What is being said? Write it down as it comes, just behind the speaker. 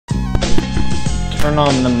turn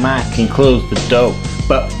on the mic and close the door.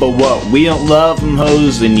 But what? We don't love them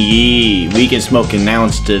hoes and yee. We can smoke an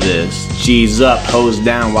ounce to this. G's up, hose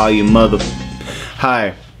down while you mother...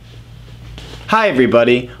 Hi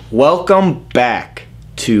everybody. Welcome back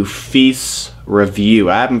to Feece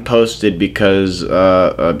Review. I haven't posted because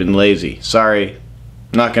I've been lazy. Sorry.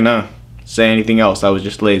 Not gonna say anything else. I was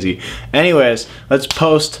just lazy. Anyways, let's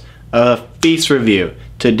post a Feece review.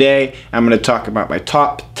 Today I'm going to talk about my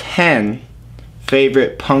top 10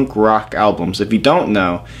 favorite punk rock albums. If you don't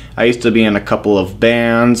know, I used to be in a couple of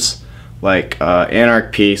bands like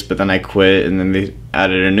Anarch Peace, but then I quit and then they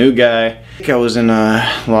added a new guy. I think I was in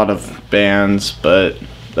a lot of bands, but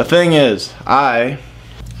the thing is, I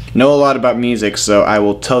know a lot about music, so I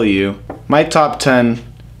will tell you my top 10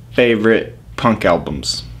 favorite punk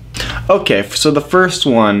albums. Okay, so the first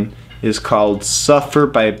one is called Suffer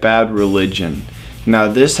by Bad Religion.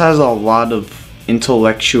 Now this has a lot of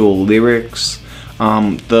intellectual lyrics.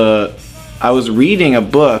 I was reading a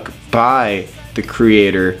book by the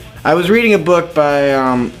creator. I was reading a book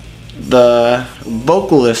by the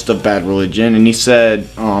vocalist of Bad Religion, and he said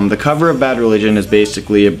the cover of Bad Religion is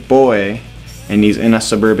basically a boy and he's in a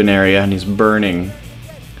suburban area and he's burning.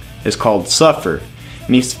 It's called Suffer,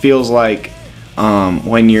 and he feels like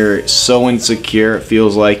when you're so insecure, it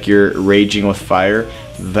feels like you're raging with fire.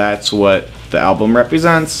 That's what the album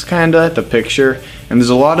represents, kinda, the picture. And there's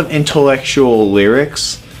a lot of intellectual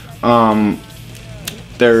lyrics.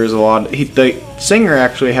 There's a lot. The singer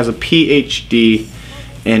actually has a PhD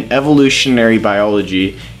in evolutionary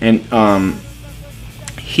biology, and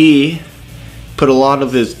he put a lot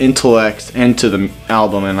of his intellect into the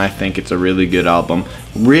album, and I think it's a really good album.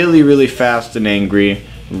 Really, really fast and angry.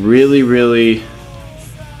 Really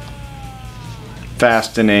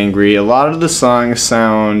fast and angry. A lot of the songs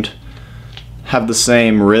have the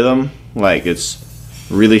same rhythm, like it's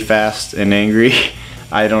really fast and angry.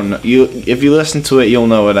 I don't know. If you listen to it, you'll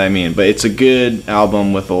know what I mean. But it's a good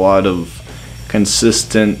album with a lot of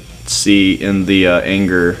consistency in the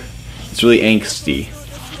anger. It's really angsty.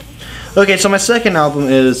 Okay, so my second album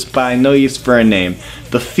is by No Use for a Name,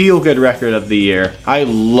 the feel-good record of the year. I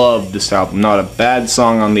love this album. Not a bad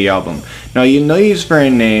song on the album. Now, No Use for a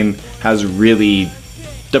Name has really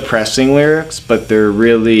depressing lyrics, but they're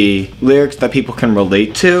really lyrics that people can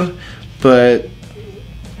relate to. But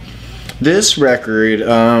this record,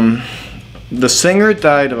 the singer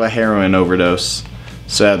died of a heroin overdose,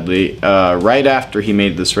 sadly, right after he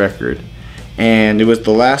made this record. And it was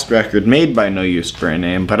the last record made by No Use for a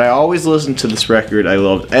Name, but I always listened to this record. I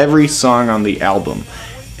loved every song on the album.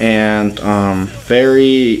 And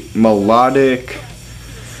very melodic.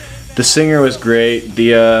 The singer was great.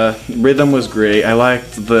 The rhythm was great. I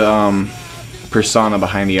liked the persona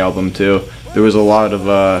behind the album too. There was a lot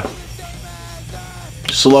of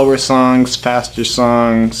slower songs, faster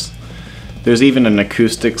songs. There's even an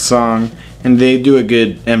acoustic song, and they do a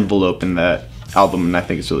good envelope in that album, and I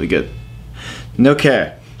think it's really good.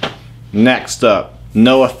 Okay, next up,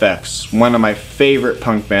 NoFX, one of my favorite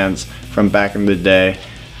punk bands from back in the day.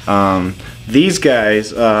 These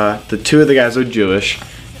guys, the two of the guys are Jewish,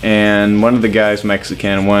 and one of the guys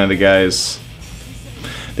Mexican, and one of the guys...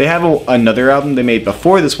 They have another album they made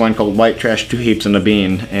before this one called White Trash, Two Heaps and a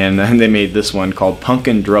Bean, and then they made this one called Punk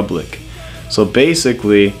and Drublick. So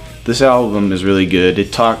basically, this album is really good.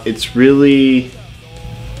 It's really...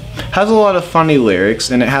 has a lot of funny lyrics,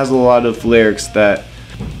 and it has a lot of lyrics that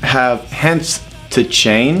have hints to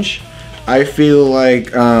change. I feel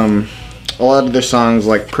like a lot of their songs,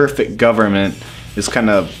 like Perfect Government, is kind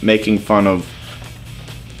of making fun of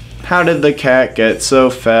how did the cat get so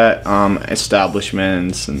fat,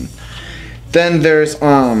 establishments. And then there's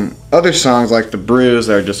other songs like The Bruise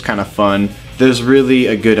that are just kind of fun. There's really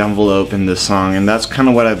a good envelope in this song, and that's kind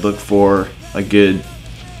of what I'd look for, a good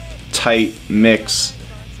tight mix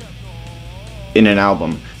in an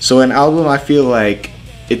album. So an album, I feel like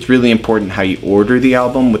it's really important how you order the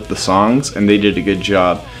album with the songs, and they did a good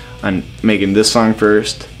job on making this song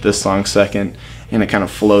first, this song second, and it kind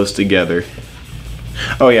of flows together.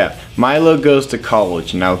 Oh yeah, Milo Goes to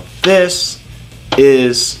College. Now this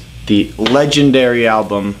is the legendary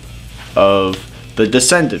album of the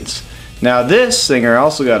Descendants. Now this singer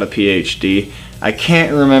also got a PhD. I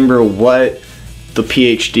can't remember what the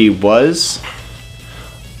PhD was,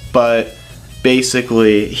 but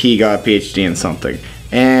basically he got a PhD in something.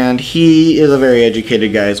 And he is a very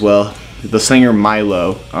educated guy as well. The singer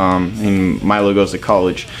Milo, in Milo Goes to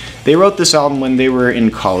College. They wrote this album when they were in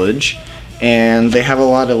college, and they have a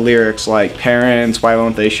lot of lyrics like Parents, Why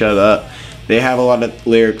Won't They Shut Up? They have a lot of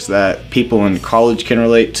lyrics that people in college can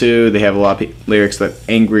relate to. They have a lot of lyrics that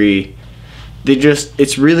angry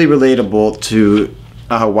it's really relatable to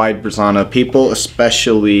a wide persona of people,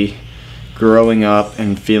 especially growing up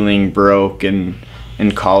and feeling broke and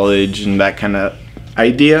in college and that kind of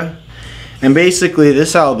idea. And basically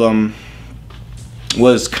this album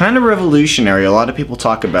was kind of revolutionary. A lot of people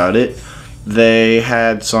talk about it. They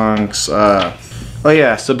had songs, oh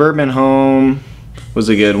yeah, Suburban Home was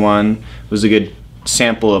a good one. It was a good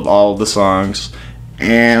sample of all the songs.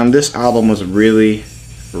 And this album was really,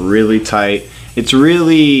 really tight. It's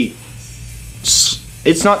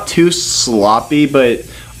not too sloppy, but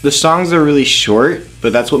the songs are really short,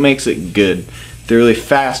 but that's what makes it good. They're really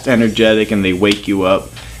fast, energetic, and they wake you up.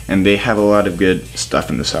 And they have a lot of good stuff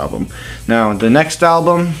in this album. Now, the next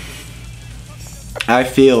album, I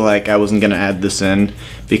feel like I wasn't going to add this in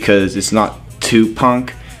because it's not too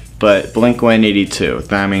punk, but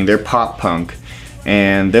Blink-182. I mean, they're pop punk,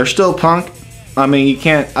 and they're still punk. I mean,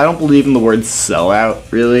 I don't believe in the word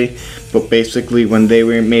sellout, really, but basically when they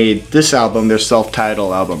made this album, their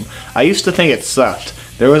self-titled album, I used to think it sucked.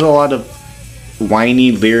 There was a lot of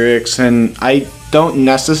whiny lyrics, and I don't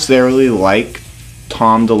necessarily like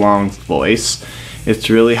Tom DeLonge's voice. It's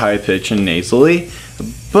really high pitched and nasally,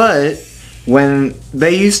 but when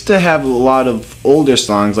they used to have a lot of older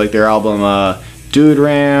songs like their album Dude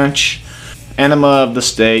Ranch, Enema of the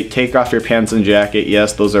State, Take Off Your Pants and Jacket,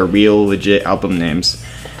 yes, those are real legit album names.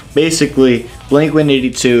 Basically,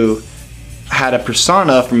 Blink-182 had a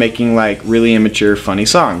persona for making like really immature funny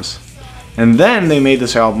songs. And then they made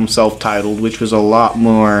this album self-titled, which was a lot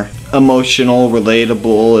more emotional,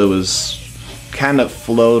 relatable. It was kind of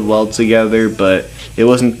flowed well together, but it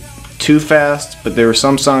wasn't too fast. But there were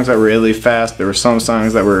some songs that were really fast. There were some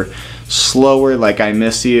songs that were slower, like I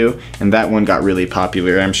Miss You, and that one got really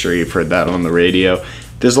popular. I'm sure you've heard that on the radio.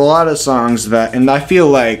 There's a lot of songs that, and I feel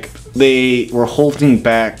like they were holding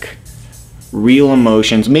back real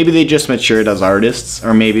emotions. Maybe they just matured as artists,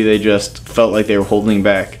 or maybe they just felt like they were holding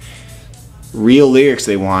back real lyrics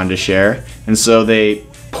they wanted to share, and so they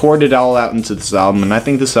poured it all out into this album. And I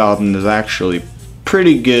think this album is actually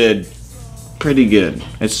pretty good.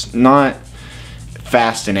 It's not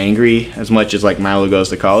fast and angry as much as like Milo Goes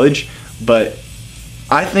to College, but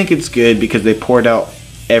I think it's good because they poured out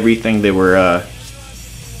everything they were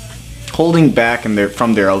holding back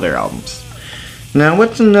from their other albums. Now,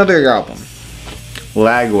 what's another album?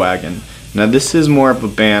 Lagwagon. Now this is more of a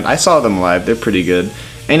band. I saw them live. They're pretty good.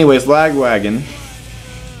 Anyways, Lagwagon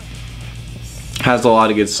has a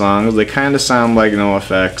lot of good songs. They kind of sound like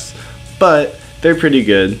NoFX, but they're pretty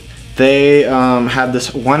good. They have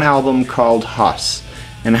this one album called Haas,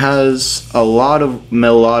 and has a lot of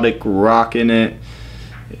melodic rock in it.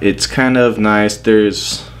 It's kind of nice.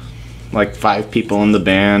 There's like 5 people in the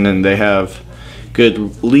band, and they have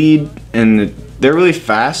good lead, and they're really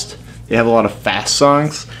fast. They have a lot of fast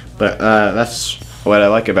songs, but that's what I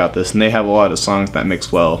like about this, and they have a lot of songs that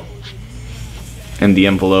mix well in the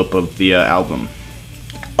envelope of the album.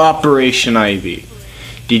 Operation Ivy.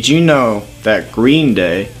 Did you know that Green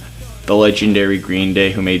Day, the legendary Green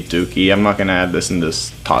Day who made Dookie, I'm not going to add this in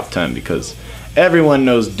this top 10 because everyone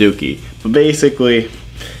knows Dookie, but basically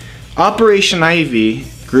Operation Ivy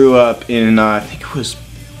grew up in, I think it was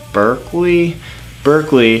Berkeley,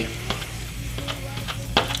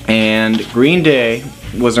 and Green Day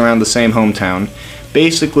was around the same hometown.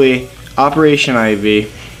 Basically, Operation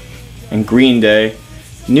Ivy and Green Day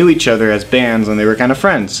knew each other as bands, and they were kind of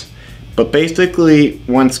friends. But basically,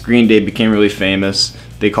 once Green Day became really famous,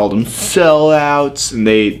 they called them sellouts, and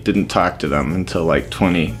they didn't talk to them until like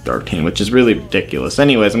 2013, which is really ridiculous.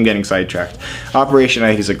 Anyways, I'm getting sidetracked. Operation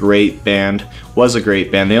Ivy is a great band, was a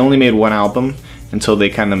great band. They only made one album until they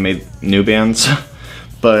kind of made new bands.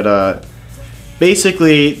 But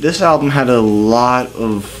basically, this album had a lot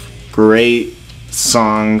of great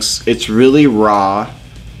songs. It's really raw.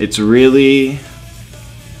 It's really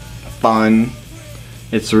fun.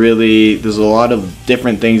 There's a lot of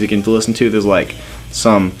different things you can listen to. There's like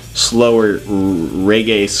some slower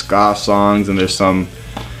reggae ska songs, and there's some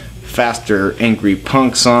faster angry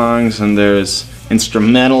punk songs, and there's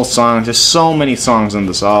instrumental songs. There's so many songs on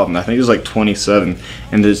this album. I think there's like 27,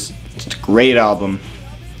 and it's a great album.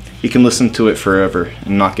 You can listen to it forever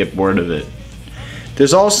and not get bored of it.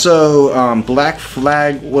 There's also Black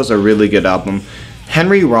Flag was a really good album.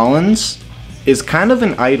 Henry Rollins is kind of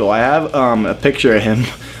an idol. I have a picture of him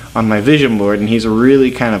on my vision board, and he's a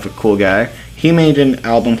really kind of a cool guy. He made an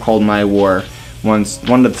album called My War. Once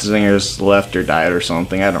one of the singers left or died or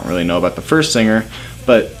something. I don't really know about the first singer,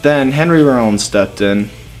 but then Henry Rollins stepped in,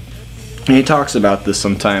 and he talks about this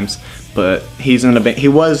sometimes. But he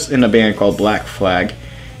was in a band called Black Flag,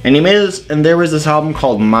 and there was this album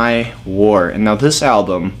called My War. And now this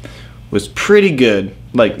album was pretty good.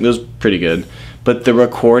 Like, it was pretty good. But the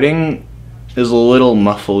recording is a little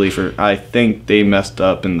muffly for, I think they messed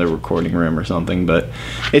up in the recording room or something, but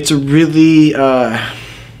it's a really,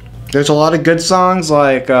 there's a lot of good songs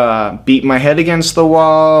like Beat My Head Against the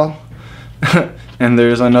Wall, and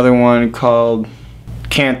there's another one called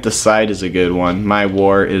Can't Decide is a good one. My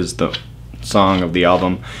War is the song of the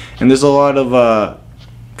album. And there's a lot of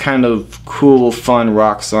kind of cool, fun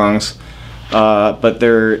rock songs, but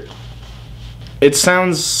it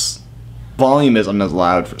sounds, volume isn't as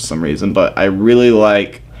loud for some reason, but I really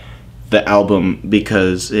like the album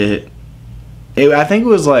because I think it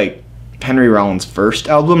was like Henry Rollins' first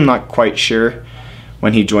album, not quite sure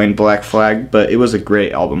when he joined Black Flag, but it was a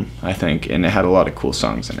great album, I think, and it had a lot of cool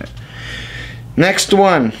songs in it. Next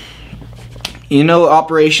one. You know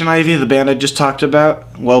Operation Ivy, the band I just talked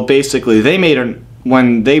about? Well, basically,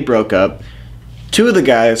 when they broke up, two of the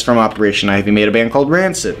guys from Operation Ivy made a band called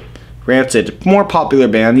Rancid. Rancid, more popular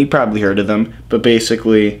band, you probably heard of them, but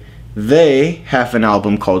basically they have an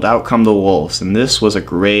album called Out Come the Wolves, and this was a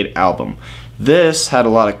great album. This had a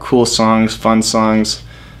lot of cool songs, fun songs.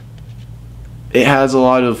 It has a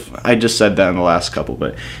lot of, I just said that in the last couple,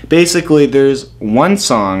 but basically there's one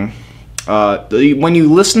song, when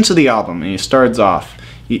you listen to the album and it starts off,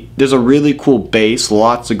 there's a really cool bass,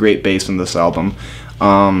 lots of great bass in this album,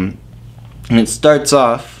 and it starts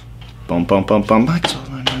off, bum bum bum bum,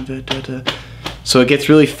 so it gets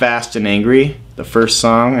really fast and angry, the first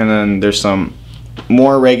song, and then there's some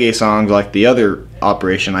more reggae songs like the other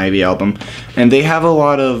Operation Ivy album, and they have a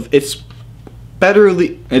lot of, it's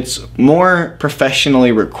more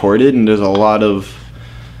professionally recorded, and there's a lot of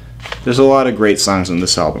great songs in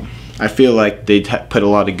this album. I feel like they put a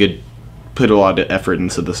lot of effort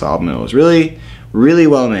into this album. It was really, really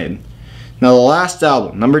well made. Now the last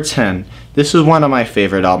album, number 10, this is one of my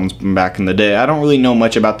favorite albums from back in the day. I don't really know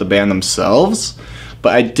much about the band themselves,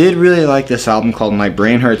 but I did really like this album called My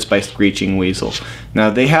Brain Hurts by Screeching Weasel. Now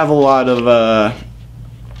they have a lot of,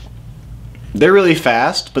 they're really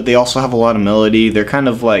fast, but they also have a lot of melody. They're kind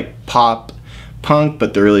of like pop, punk,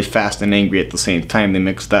 but they're really fast and angry at the same time. They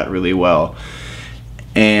mix that really well.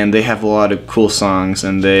 And they have a lot of cool songs,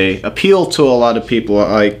 and they appeal to a lot of people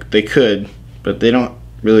like they could, but they don't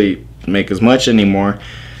really make as much anymore,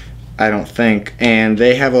 I don't think. And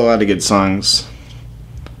they have a lot of good songs.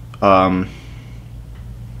 And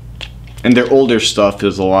their older stuff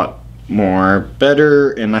is a lot more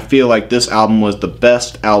better, and I feel like this album was the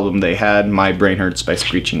best album they had, My Brain Hurts by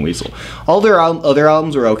Screeching Weasel. All their other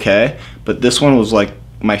albums were okay, but this one was like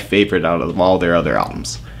my favorite out of all their other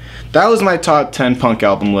albums. That was my top 10 punk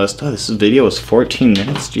album list. Oh, this video was 14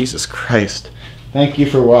 minutes. Jesus Christ. Thank you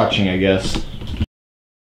for watching, I guess.